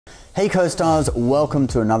Hey co-stars, welcome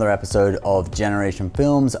to another episode of Generation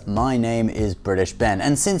Films. My name is British Ben,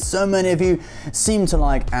 and since so many of you seem to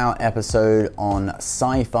like our episode on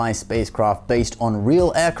sci-fi spacecraft based on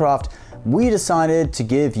real aircraft, we decided to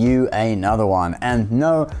give you another one. And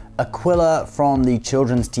no, Aquilla from the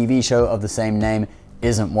children's TV show of the same name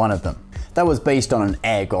isn't one of them. That was based on an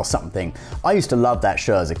egg or something. I used to love that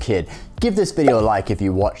show as a kid. Give this video a like if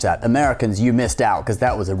you watched that. Americans, you missed out because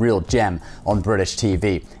that was a real gem on British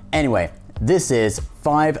TV. Anyway, this is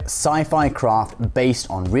 5 sci-fi craft based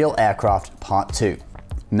on real aircraft part 2.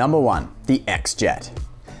 Number 1, the X-Jet.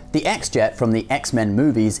 The X-Jet from the X-Men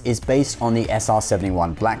movies is based on the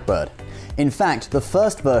SR-71 Blackbird. In fact, the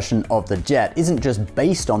first version of the jet isn't just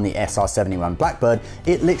based on the SR-71 Blackbird,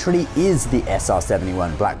 it literally is the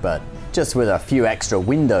SR-71 Blackbird, just with a few extra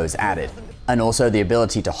windows added, and also the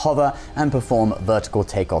ability to hover and perform vertical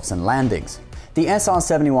takeoffs and landings. The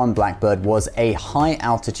SR-71 Blackbird was a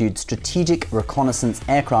high-altitude strategic reconnaissance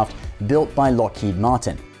aircraft built by Lockheed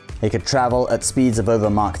Martin. It could travel at speeds of over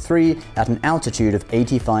Mach 3 at an altitude of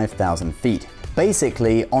 85,000 feet.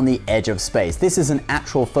 Basically on the edge of space. This is an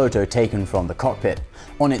actual photo taken from the cockpit.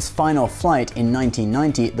 On its final flight in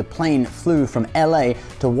 1990, the plane flew from LA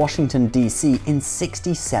to Washington, D.C. in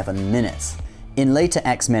 67 minutes. In later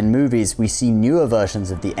X-Men movies, we see newer versions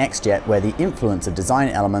of the X-Jet where the influence of design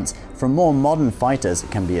elements from more modern fighters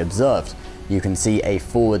can be observed. You can see a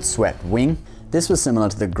forward-swept wing. This was similar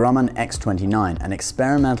to the Grumman X-29, an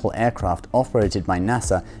experimental aircraft operated by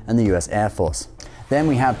NASA and the US Air Force. Then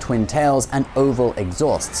we have twin tails and oval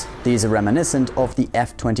exhausts. These are reminiscent of the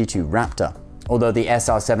F-22 Raptor, although the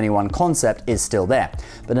SR-71 concept is still there.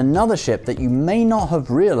 But another ship that you may not have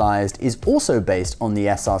realized is also based on the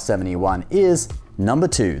SR-71 is number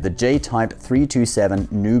 2, the J-Type 327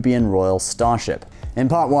 Nubian Royal Starship. In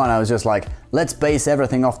part 1 I was just like, let's base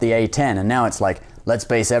everything off the A-10, and now it's like, let's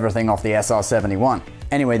base everything off the SR-71.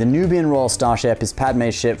 Anyway, the Nubian Royal Starship is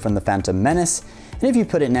Padme's ship from the Phantom Menace, and if you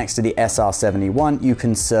put it next to the SR-71, you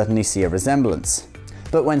can certainly see a resemblance.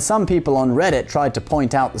 But when some people on Reddit tried to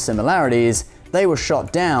point out the similarities, they were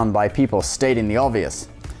shot down by people stating the obvious.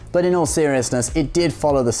 But in all seriousness, it did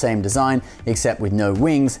follow the same design, except with no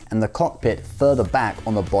wings and the cockpit further back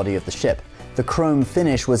on the body of the ship. The chrome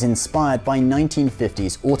finish was inspired by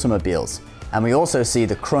 1950s automobiles. And we also see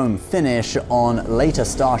the chrome finish on later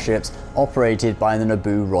starships operated by the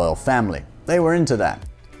Naboo royal family. They were into that.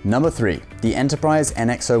 Number 3, the Enterprise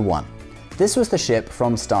NX-01. This was the ship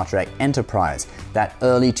from Star Trek Enterprise, that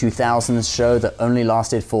early 2000s show that only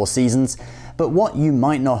lasted 4 seasons. But what you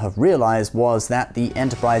might not have realized was that the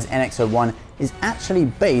Enterprise NX-01 is actually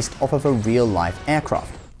based off of a real-life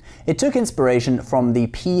aircraft. It took inspiration from the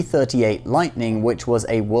P-38 Lightning, which was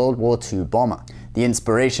a World War II bomber. The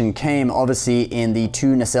inspiration came obviously in the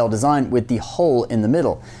 2 nacelle design with the hole in the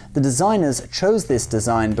middle. The designers chose this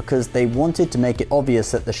design because they wanted to make it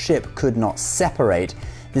obvious that the ship could not separate.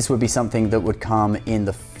 This would be something that would come in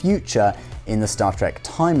the future in the Star Trek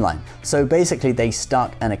timeline. So basically they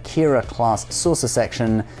stuck an Aquila class saucer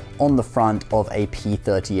section on the front of a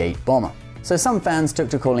P-38 bomber. So some fans took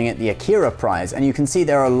to calling it the Aquila Prize, and you can see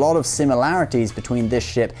there are a lot of similarities between this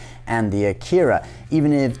ship and the Aquila,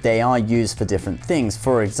 even if they are used for different things.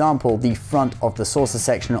 For example, the front of the saucer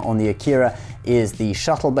section on the Aquila is the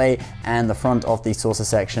shuttle bay, and the front of the saucer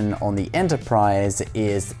section on the Enterprise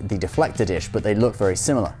is the deflector dish, but they look very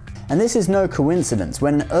similar. And this is no coincidence.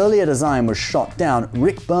 When an earlier design was shot down,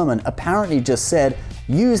 Rick Berman apparently just said,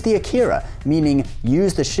 use the Aquila, meaning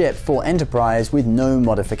use the ship for Enterprise with no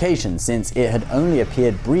modifications, since it had only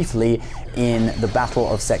appeared briefly in the Battle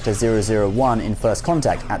of Sector 001 in First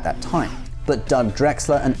Contact at that time. But Doug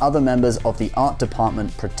Drexler and other members of the art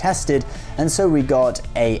department protested, and so we got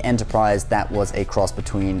a Enterprise that was a cross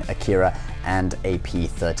between Aquila and a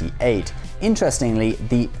P-38. Interestingly,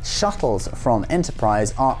 the shuttles from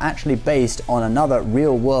Enterprise are actually based on another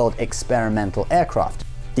real-world experimental aircraft,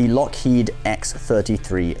 the Lockheed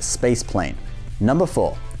X-33 spaceplane. Number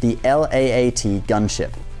 4, the LAAT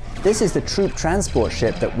Gunship. This is the troop transport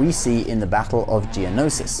ship that we see in the Battle of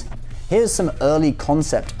Geonosis. Here's some early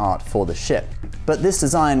concept art for the ship, but this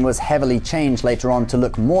design was heavily changed later on to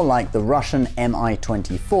look more like the Russian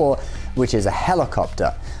Mi-24, which is a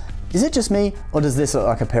helicopter. Is it just me, or does this look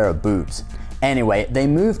like a pair of boobs? Anyway, they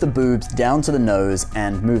moved the boobs down to the nose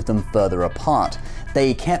and moved them further apart.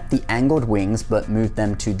 They kept the angled wings but moved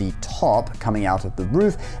them to the top coming out of the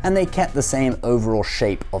roof, and they kept the same overall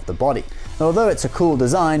shape of the body. Although it's a cool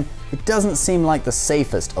design, it doesn't seem like the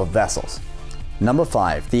safest of vessels. Number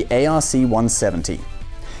 5, the ARC-170.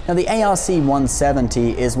 Now the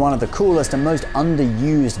ARC-170 is one of the coolest and most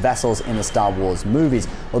underused vessels in the Star Wars movies,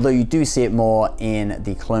 although you do see it more in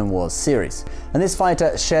the Clone Wars series. And this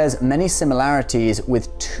fighter shares many similarities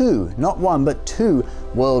with two, not one, but two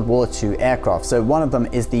World War II aircraft. So one of them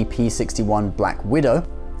is the P-61 Black Widow.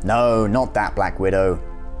 No, not that Black Widow.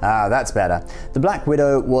 Ah, that's better. The Black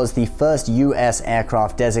Widow was the first US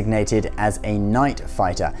aircraft designated as a night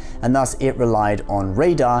fighter, and thus it relied on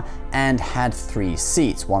radar and had 3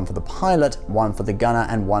 seats, one for the pilot, one for the gunner,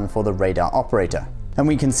 and one for the radar operator. And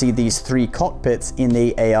we can see these 3 cockpits in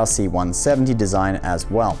the ARC-170 design as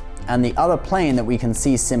well. And the other plane that we can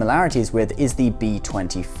see similarities with is the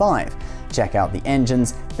B-25. Check out the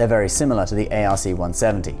engines, they're very similar to the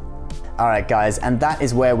ARC-170. Alright guys, and that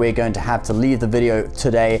is where we're going to have to leave the video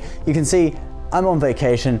today. You can see I'm on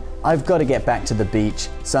vacation, I've got to get back to the beach,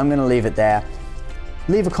 so I'm going to leave it there.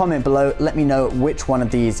 Leave a comment below, let me know which one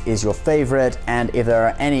of these is your favorite, and if there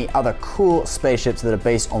are any other cool spaceships that are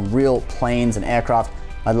based on real planes and aircraft,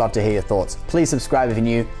 I'd love to hear your thoughts. Please subscribe if you're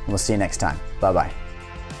new, and we'll see you next time. Bye bye.